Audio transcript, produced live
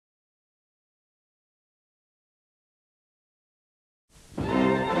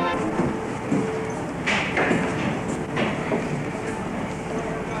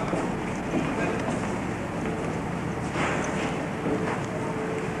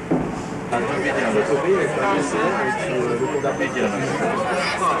Get a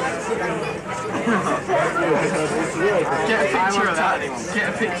picture of that. Get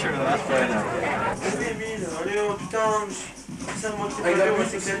a picture of that.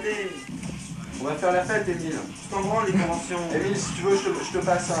 On va faire la fête, Émile. Je t'en branle les conventions. Émile, si tu veux, je te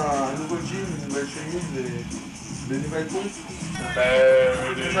passe un nouveau jean, une nouvelle chemise, des nouvelles pompes.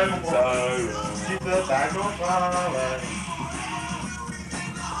 Tu peux pas comprendre.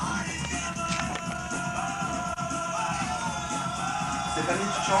 Stéphanie,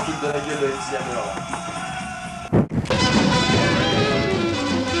 tu changes de la gueule de MC Hammer là.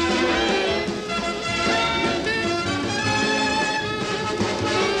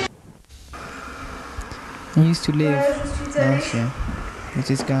 I used to live last year with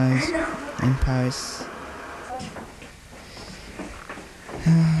these guys in Paris.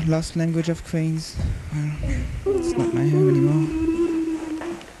 Lost language of cranes. Well, it's not my home anymore.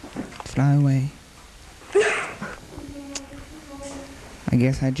 Fly away. I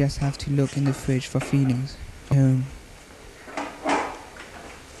guess I just have to look in the fridge for feelings. Home.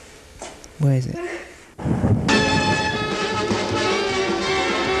 Where is it?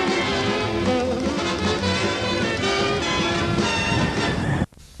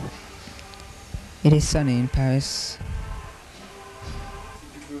 It is sunny in Paris.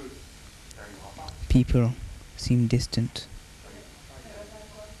 People seem distant.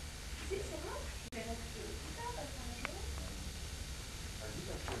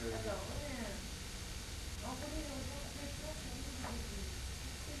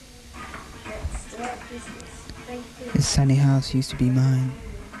 This sunny house used to be mine.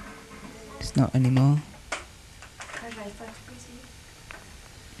 It's not anymore.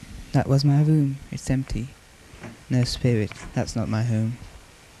 That was my room. It's empty. No spirit. That's not my home.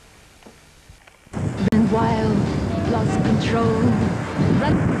 Been wild, lost control.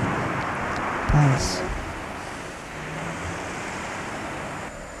 Paris.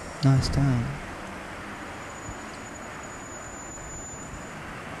 Nice town.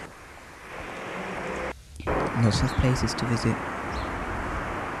 Lots of places to visit.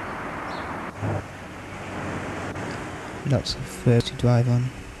 Lots of roads to drive on.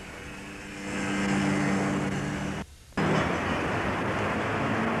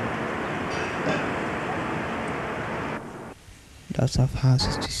 Lots of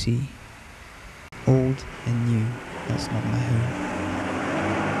houses to see. Old and new. That's not my home.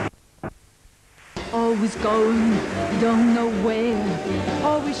 Always going, don't know where.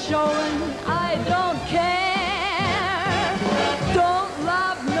 Always showing, I don't care. Don't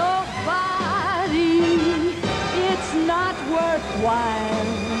love nobody. It's not worthwhile.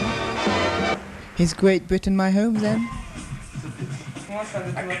 Is Great Britain my home then? I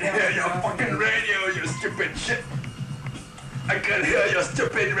can hear your fucking radio, you stupid shit. I can hear your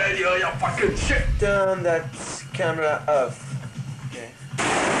stupid radio, you fucking shit. Turn that camera off. Okay.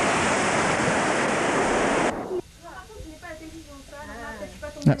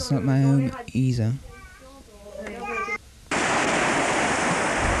 That's not my home either.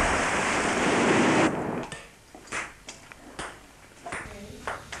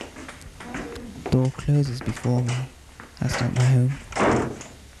 Door closes before me. That's not my home.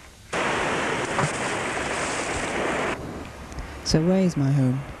 So where is my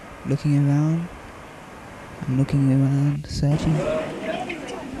home? Looking around. I'm looking around, searching.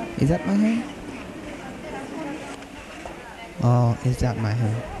 Is that my home? Or is that my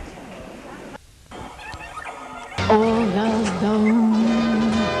home? All alone.